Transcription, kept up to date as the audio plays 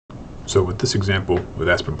So with this example with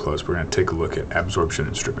Aspen Plus, we're going to take a look at absorption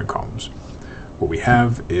and stripping columns. What we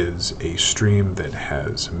have is a stream that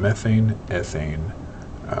has methane, ethane,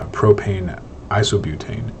 propane,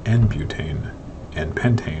 isobutane, N-butane, and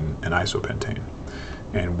pentane and isopentane.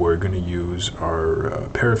 And we're going to use our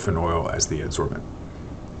paraffin oil as the adsorbent.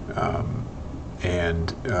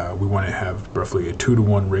 We want to have roughly a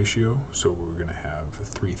 2-to-1 ratio, so we're going to have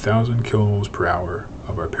 3,000 kilomoles per hour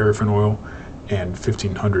of our paraffin oil and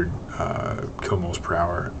 1,500 kilomoles per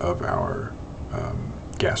hour of our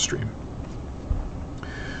gas stream.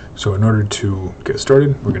 So in order to get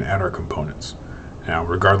started, we're going to add our components. Now,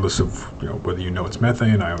 regardless of whether you know it's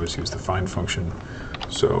methane, I always use the find function.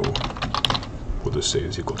 So we'll just say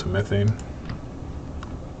is equal to methane,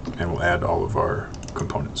 and we'll add all of our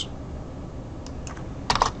components.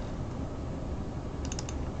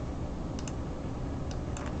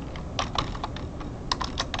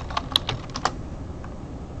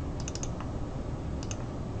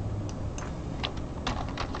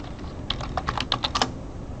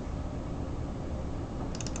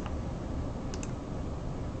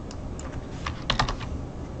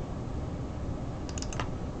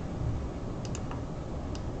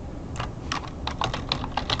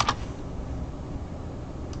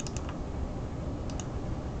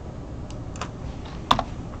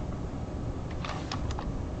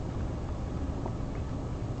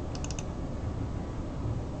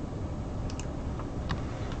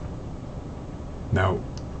 Now,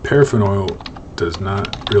 paraffin oil does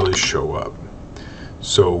not really show up,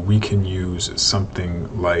 so we can use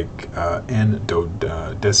something like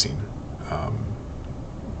N-dodecene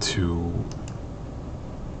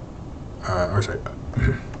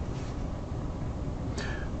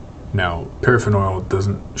Now, paraffin oil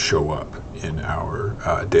doesn't show up in our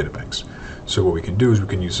data banks, so what we can do is we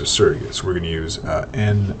can use a surrogate. So we're going to use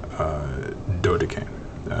N-dodecane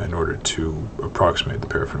in order to approximate the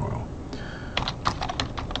paraffin oil.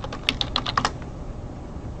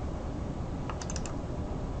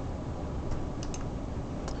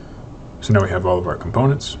 So now we have all of our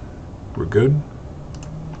components. We're good.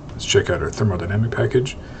 Let's check out our thermodynamic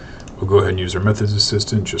package. We'll go ahead and use our methods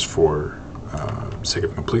assistant just for sake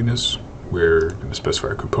of completeness. We're going to specify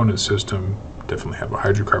our component system, definitely have a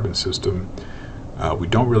hydrocarbon system. We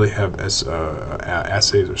don't really have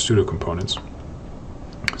assays or pseudo components.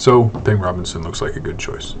 So Bing Robinson looks like a good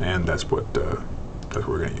choice, and that's what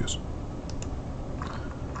we're going to use.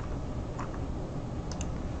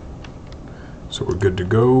 So we're good to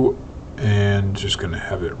go. And just going to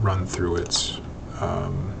have it run through its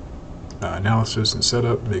analysis and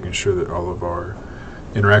setup, making sure that all of our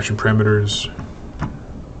interaction parameters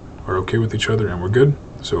are okay with each other, and we're good.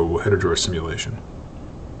 So we'll head to our simulation.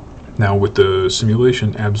 Now with the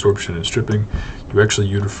simulation, absorption, and stripping, you actually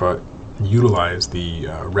utilize the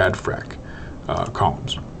Radfrac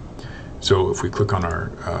columns. So if we click on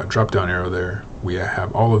our drop-down arrow there, we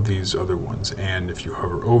have all of these other ones, and if you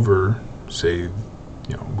hover over, say,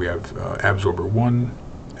 we have absorber 1,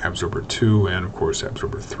 absorber 2, and of course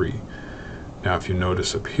absorber 3. Now if you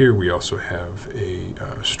notice up here, we also have a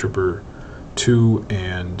stripper 2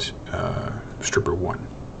 and stripper 1.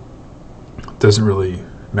 Doesn't really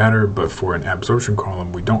matter, but for an absorption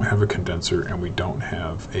column, we don't have a condenser and we don't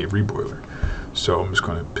have a reboiler. So I'm just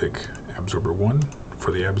going to pick absorber 1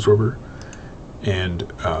 for the absorber.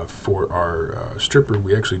 And for our stripper,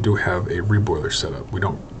 we actually do have a reboiler setup. We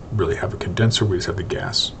don't really have a condenser, we just have the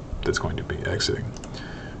gas that's going to be exiting.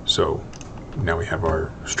 So now we have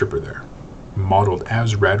our stripper there, modeled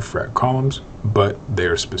as Radfrac columns, but they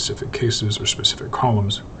are specific cases or specific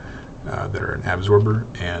columns that are an absorber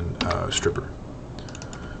and stripper.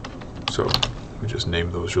 So we just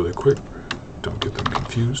name those really quick, don't get them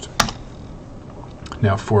confused.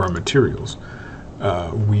 Now for our materials,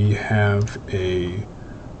 we have a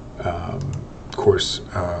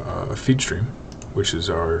feed stream, which is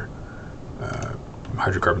our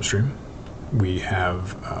hydrocarbon stream. We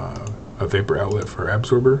have a vapor outlet for our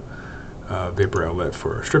absorber, vapor outlet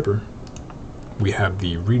for our stripper. We have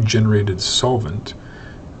the regenerated solvent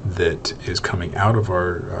that is coming out of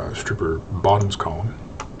our stripper bottoms column,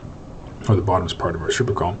 or the bottoms part of our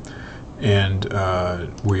stripper column, and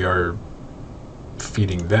we are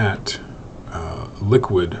feeding that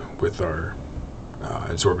liquid with our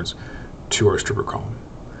adsorbents to our stripper column.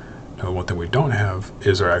 Now, one thing we don't have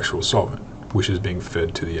is our actual solvent, which is being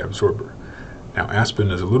fed to the absorber. Now, Aspen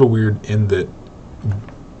is a little weird in that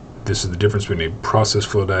this is the difference between a process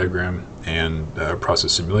flow diagram and a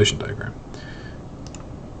process simulation diagram.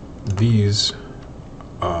 These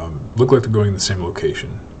look like they're going in the same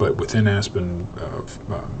location, but within Aspen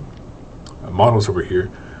models over here,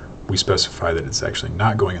 we specify that it's actually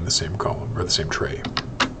not going in the same column or the same tray.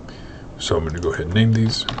 So I'm going to go ahead and name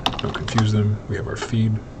these, don't confuse them. We have our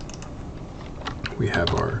feed, we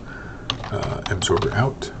have our absorber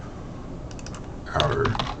out, our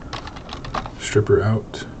stripper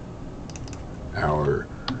out, our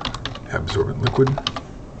absorbent liquid,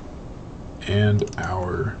 and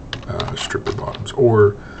our stripper bottoms,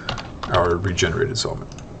 or our regenerated solvent,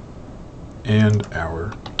 and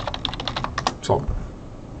our solvent.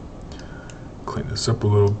 Clean this up a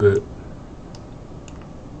little bit.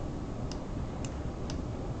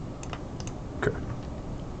 Okay.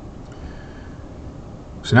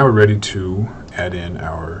 So now we're ready to add in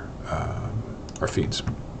our feeds.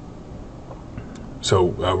 So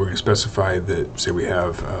we're going to specify that, say we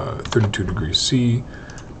have 32 degrees C,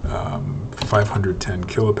 510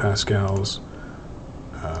 kilopascals,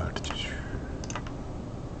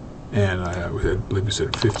 and I believe we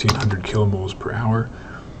said 1500 kilomoles per hour.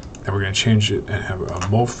 And we're going to change it and have a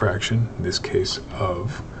mole fraction, in this case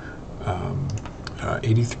of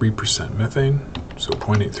 83% methane, so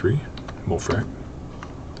 0.83 mole frac,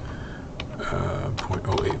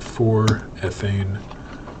 0.084 ethane,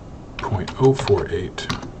 0.048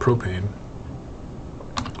 propane,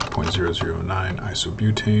 0.009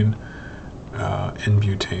 isobutane,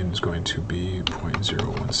 N-butane is going to be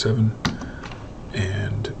 0.017,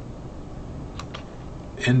 and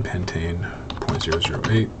N-pentane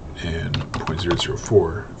 0.008, and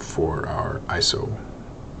 0.004 for our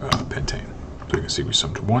iso-pentane. So you can see we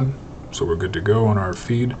summed 1, so we're good to go on our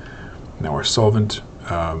feed. Now our solvent,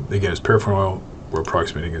 again, is paraffin oil. We're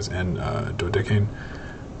approximating as N-dodecane,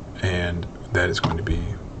 and that is going to be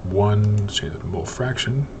 1, let's change that to mole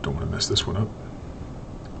fraction, don't want to mess this one up.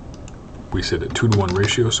 We said a 2-to-1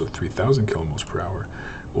 ratio, so 3000 kilomoles per hour.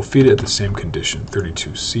 We'll feed it at the same condition,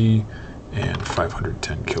 32C and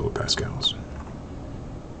 510 kilopascals.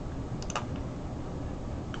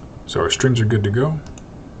 So our strings are good to go.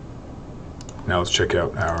 Now let's check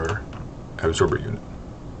out our absorber unit.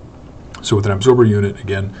 So with an absorber unit,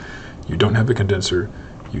 again, you don't have a condenser,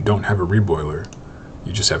 you don't have a reboiler,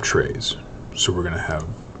 you just have trays. So we're going to have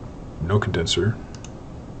no condenser,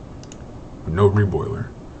 no reboiler.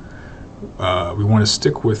 We want to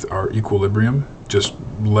stick with our equilibrium. Just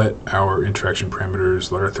let our interaction parameters,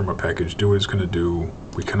 let our thermal package do what it's going to do.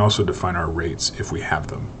 We can also define our rates if we have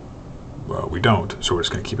them. We don't, so we're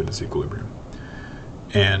just going to keep it as equilibrium.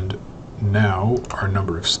 And now our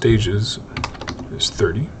number of stages is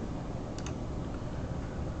 30.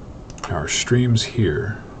 Our streams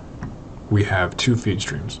here, we have 2 feed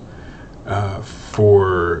streams.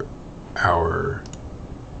 For our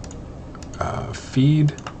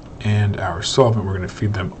feed and our solvent, we're going to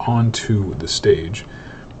feed them onto the stage.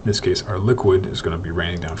 In this case, our liquid is going to be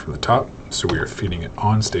raining down from the top, so we are feeding it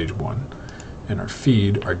on stage 1. And our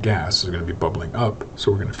feed, our gas, is going to be bubbling up,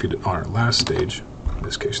 so we're going to feed it on our last stage, in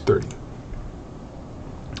this case 30.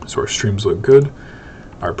 So our streams look good.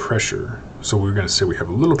 Our pressure, so we're going to say we have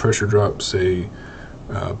a little pressure drop, say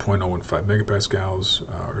 0.015 megapascals,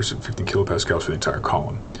 or 15 kilopascals for the entire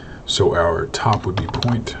column. So our top would be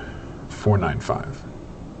 0.495,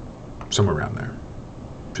 somewhere around there,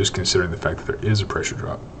 just considering the fact that there is a pressure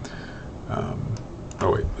drop. Oh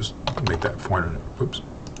wait, let's make that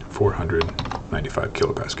 495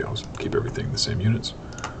 kilopascals. Keep everything the same units.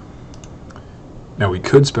 Now we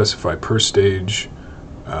could specify per stage,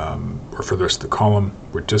 or for the rest of the column,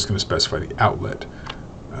 we're just going to specify the outlet,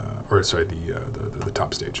 or sorry, the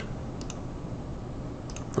top stage.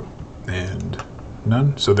 And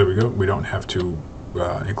none. So there we go. We don't have to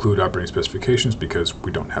include operating specifications because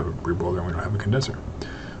we don't have a reboiler and we don't have a condenser.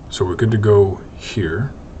 So we're good to go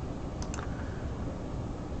here,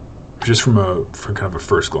 just from kind of a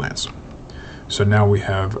first glance. So now we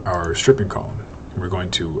have our stripping column. We're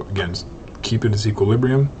going to, again, keep it as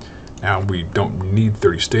equilibrium. Now we don't need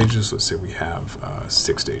 30 stages. Let's say we have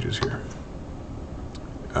 6 stages here.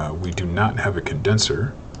 We do not have a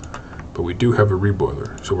condenser, but we do have a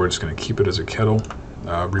reboiler. So we're just going to keep it as a kettle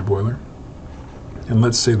reboiler. And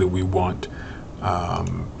let's say that we want, I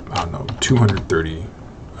don't know, 230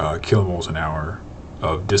 kilomoles an hour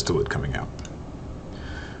of distillate coming out.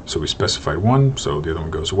 So we specified 1, so the other one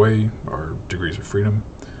goes away. Our degrees of freedom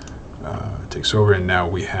takes over, and now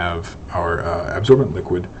we have our absorbent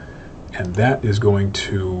liquid, and that is going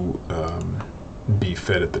to be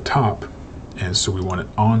fed at the top, and so we want it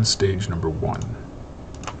on stage number 1.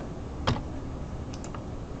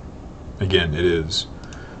 Again, it is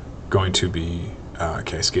going to be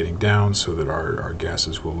cascading down so that our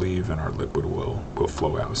gases will leave and our liquid will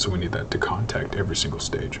flow out. So we need that to contact every single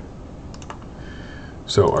stage.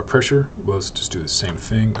 So our pressure, let's just do the same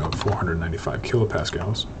thing of 495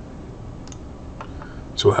 kilopascals.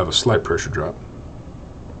 So we'll have a slight pressure drop.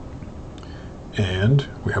 And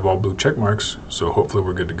we have all blue check marks, so hopefully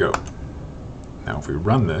we're good to go. Now if we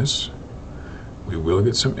run this, we will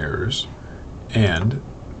get some errors, and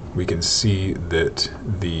we can see that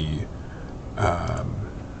the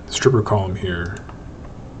stripper column here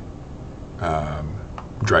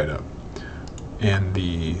dried up, and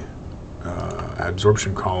the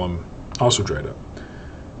absorption column also dried up.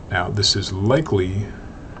 Now this is likely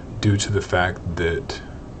due to the fact that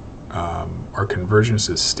our convergence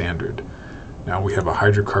is standard. Now we have a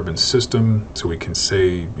hydrocarbon system, so we can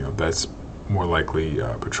say, that's more likely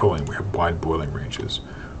petroleum. We have wide boiling ranges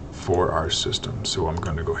for our system. So I'm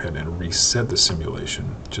going to go ahead and reset the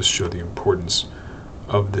simulation, just show the importance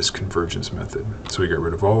of this convergence method. So we got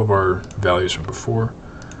rid of all of our values from before.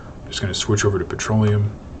 I'm just going to switch over to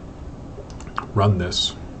petroleum, run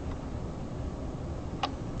this,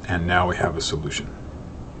 and now we have a solution.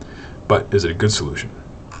 But is it a good solution?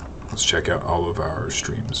 Let's check out all of our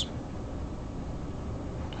streams.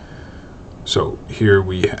 So here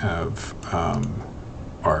we have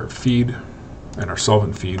our feed and our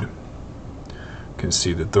solvent feed. You can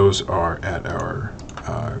see that those are at our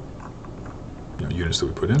units that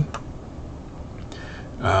we put in.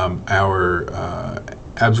 Our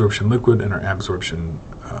absorption liquid and our absorption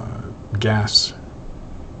gas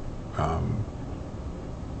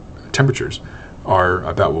temperatures are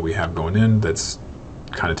about what we have going in. That's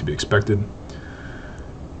kind of to be expected.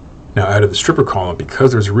 Now out of the stripper column,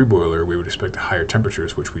 because there's a reboiler, we would expect higher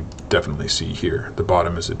temperatures, which we definitely see here. The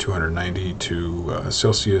bottom is at 292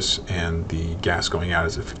 Celsius, and the gas going out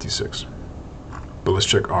is at 56. But let's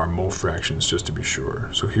check our mole fractions just to be sure.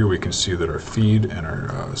 So here we can see that our feed and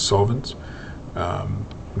our solvents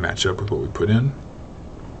match up with what we put in.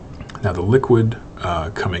 Now the liquid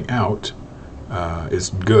coming out is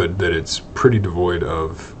good, that it's pretty devoid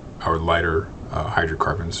of our lighter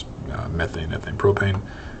hydrocarbons, methane, ethane, propane.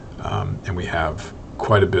 And we have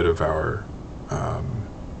quite a bit of our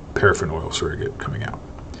paraffin oil surrogate coming out.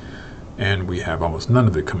 And we have almost none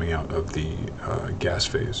of it coming out of the gas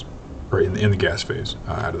phase, or in the gas phase,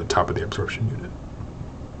 out of the top of the absorption unit.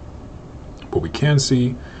 What we can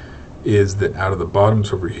see is that out of the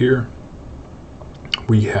bottoms over here,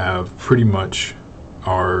 we have pretty much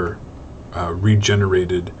our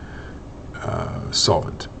regenerated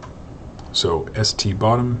solvent. So ST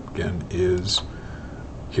bottom, again, is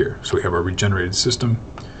here. So we have our regenerated system,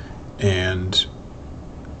 and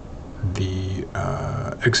the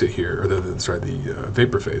exit here, or the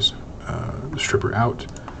vapor phase, the stripper out,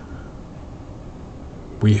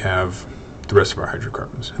 we have the rest of our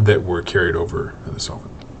hydrocarbons that were carried over in the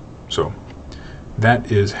solvent. So that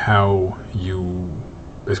is how you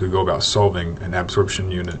basically go about solving an absorption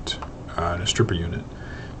unit and a stripper unit.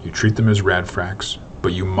 You treat them as Radfracs,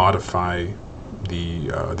 but you modify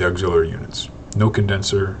the auxiliary units. No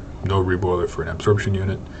condenser, no reboiler for an absorption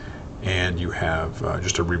unit, and you have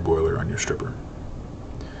just a reboiler on your stripper.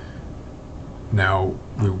 Now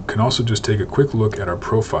we can also just take a quick look at our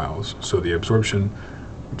profiles. So the absorption,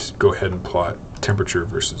 just go ahead and plot temperature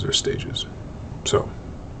versus their stages. So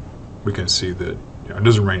we can see that it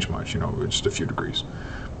doesn't range much, it's just a few degrees.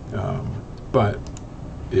 But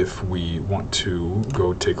if we want to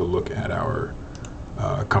go take a look at our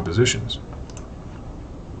compositions,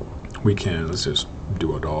 we can, let's just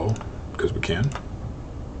do it all because we can.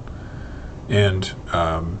 And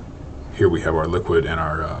here we have our liquid and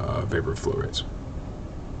our vapor flow rates.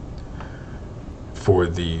 For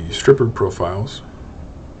the stripper profiles,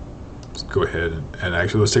 let's go ahead and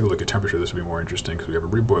actually let's take a look at temperature. This will be more interesting because we have a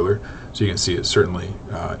reboiler, so you can see it certainly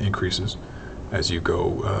increases as you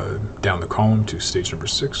go down the column to stage number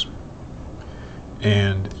 6.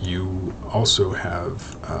 And you also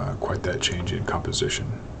have quite that change in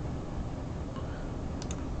composition.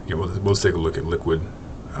 Let's take a look at liquid.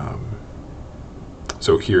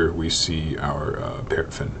 So here we see our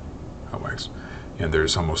paraffin wax, and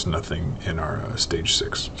there's almost nothing in our stage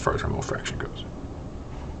 6 as far as our mole fraction goes.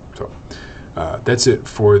 So that's it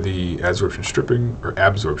for the absorption stripping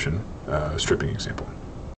example.